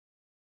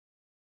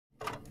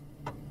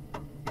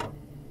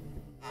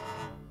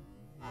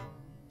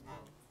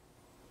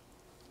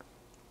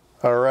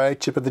All right,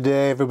 chip of the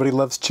day. Everybody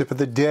loves chip of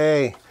the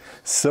day.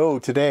 So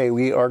today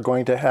we are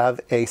going to have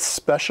a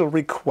special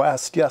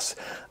request. Yes,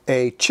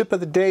 a chip of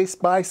the day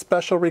by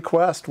special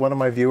request. One of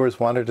my viewers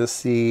wanted to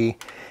see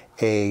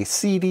a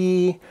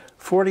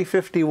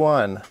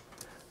CD4051.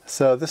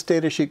 So this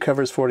data sheet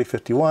covers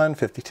 4051,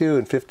 52,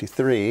 and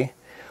 53.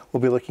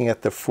 We'll be looking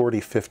at the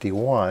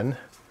 4051.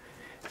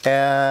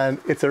 And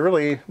it's a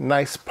really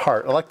nice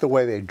part. I like the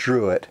way they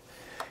drew it.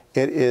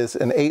 It is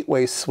an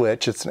 8-way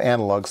switch. It's an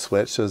analog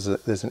switch, so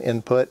there's an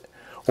input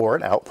or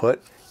an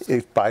output.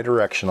 It's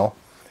bidirectional,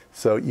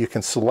 so you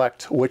can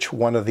select which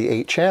one of the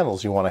 8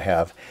 channels you want to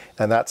have,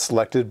 and that's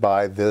selected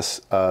by this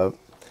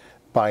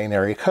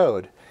binary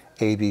code,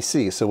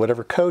 ABC. So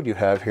whatever code you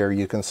have here,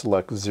 you can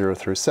select 0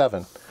 through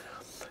 7.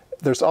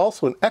 There's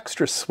also an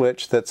extra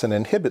switch that's an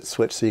inhibit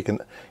switch, so you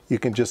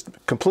can just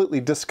completely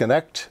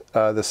disconnect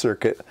the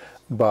circuit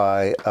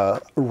by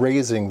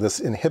raising this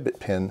inhibit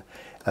pin,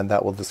 and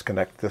that will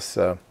disconnect this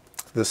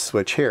this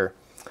switch here.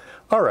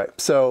 All right,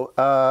 so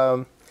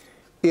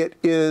it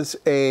is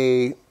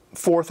a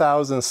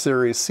 4000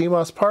 series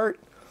CMOS part,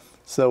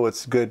 so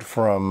it's good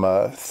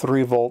from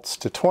 3 volts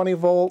to 20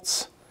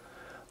 volts.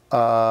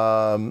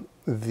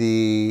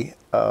 The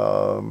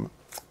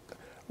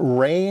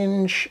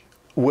range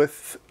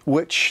with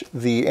which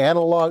the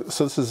analog,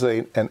 so this is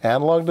an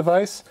analog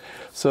device,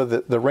 so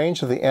the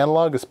range of the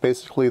analog is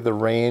basically the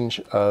range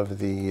of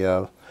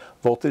the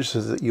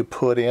voltages that you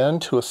put in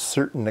to a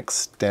certain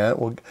extent.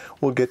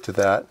 We'll get to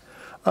that.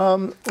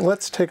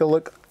 Let's take a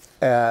look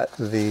at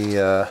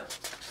the,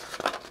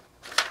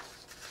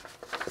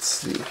 let's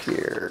see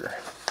here.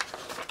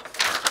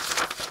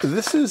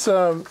 This is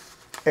a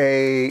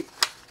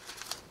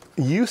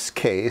use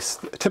case,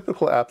 a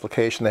typical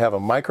application. They have a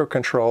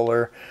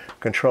microcontroller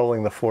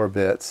controlling the 4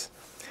 bits.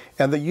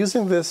 And they're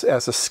using this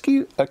as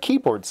a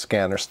keyboard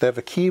scanner. So they have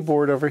a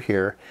keyboard over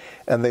here,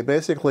 and they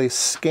basically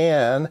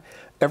scan.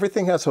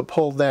 Everything has a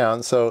pull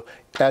down, so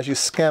as you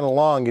scan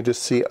along, you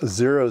just see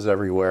zeros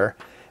everywhere.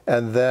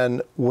 And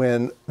then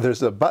when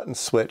there's a button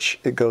switch,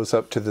 it goes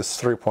up to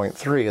this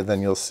 3.3, and then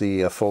you'll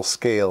see a full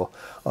scale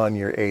on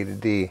your A to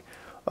D.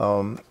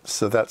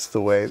 So that's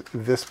the way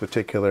this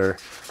particular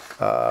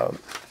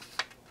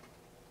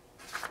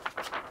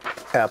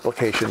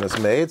application is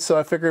made. So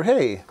I figured,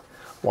 hey,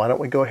 why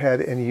don't we go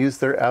ahead and use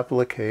their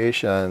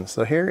application?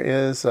 So here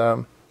is,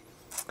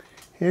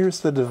 here's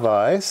the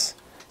device.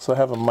 So I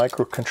have a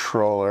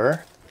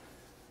microcontroller.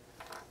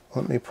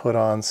 Let me put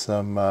on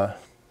some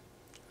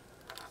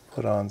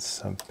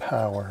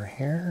power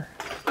here.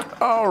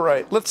 All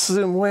right, let's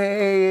zoom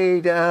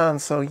way down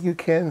so you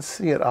can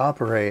see it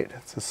operate.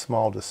 It's a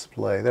small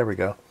display. There we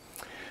go.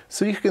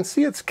 So you can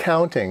see it's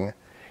counting.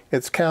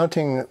 It's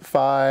counting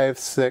 5,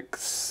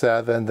 6,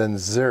 7, then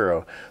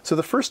 0. So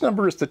the first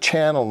number is the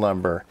channel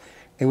number.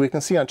 And we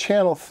can see on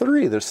channel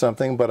 3 there's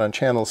something, but on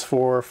channels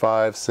 4,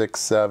 5, 6,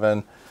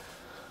 7,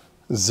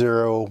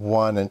 0,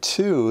 1, and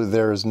 2,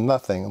 there's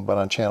nothing. But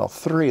on channel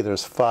 3,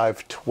 there's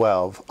 5,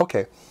 12.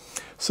 Okay,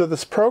 so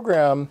this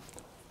program,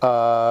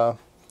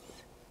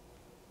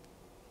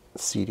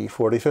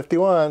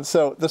 CD4051,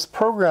 so this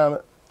program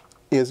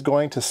is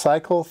going to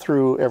cycle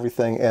through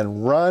everything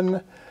and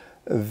run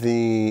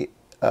the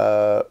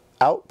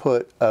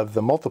output of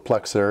the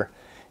multiplexer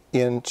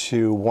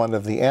into one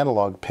of the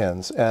analog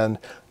pins. And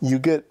you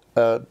get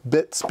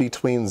bits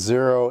between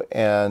 0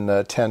 and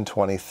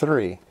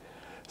 1023.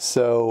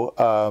 So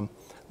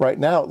right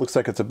now it looks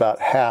like it's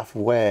about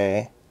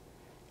halfway.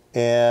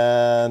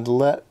 And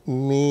let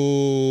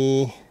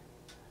me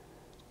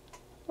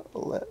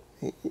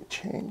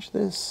change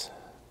this.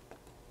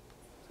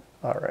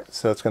 All right,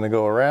 so it's going to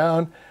go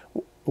around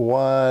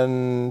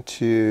 1,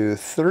 2,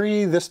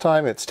 3. This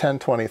time it's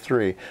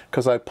 1023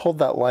 because I pulled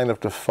that line up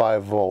to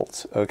 5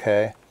 volts.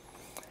 Okay,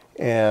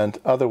 and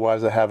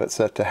otherwise I have it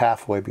set to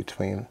halfway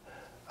between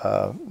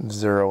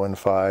 0 and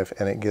 5,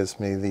 and it gives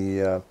me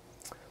the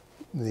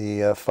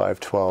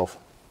 512.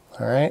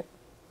 All right.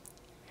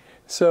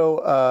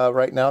 So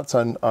right now it's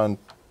on. I'm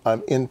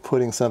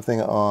inputting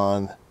something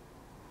on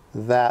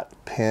that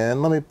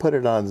pin. Let me put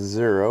it on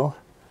 0.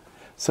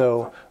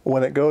 So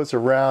when it goes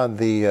around,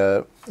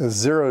 the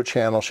 0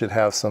 channel should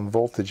have some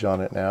voltage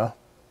on it now.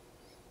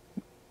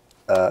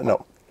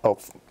 No, oh,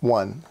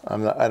 1.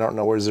 I don't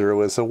know where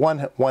 0 is. So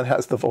 1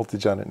 has the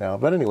voltage on it now.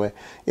 But anyway,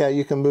 yeah,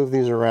 you can move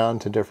these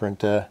around to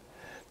different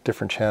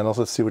channels.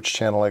 Let's see which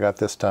channel I got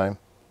this time.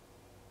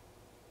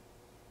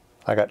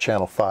 I got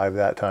channel 5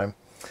 that time.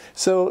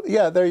 So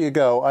yeah, there you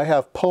go. I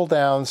have pull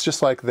downs,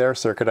 just like their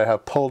circuit. I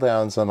have pull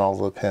downs on all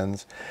the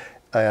pins,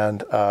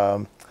 and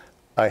I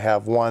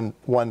have one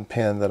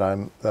pin that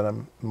I'm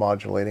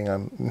modulating.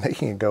 I'm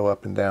making it go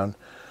up and down,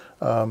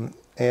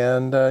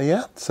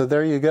 yeah. So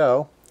there you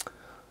go.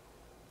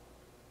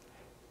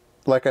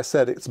 Like I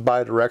said, it's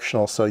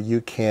bidirectional, so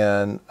you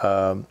can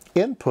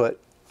input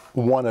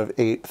one of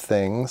 8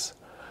 things,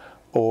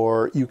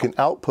 or you can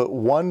output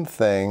one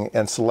thing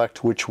and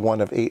select which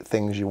one of 8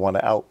 things you want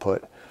to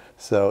output.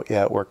 So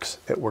yeah, it works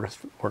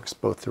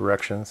both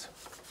directions.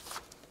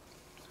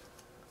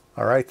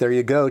 All right, there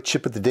you go.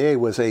 Chip of the day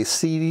was a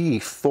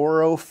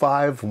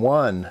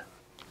CD4051.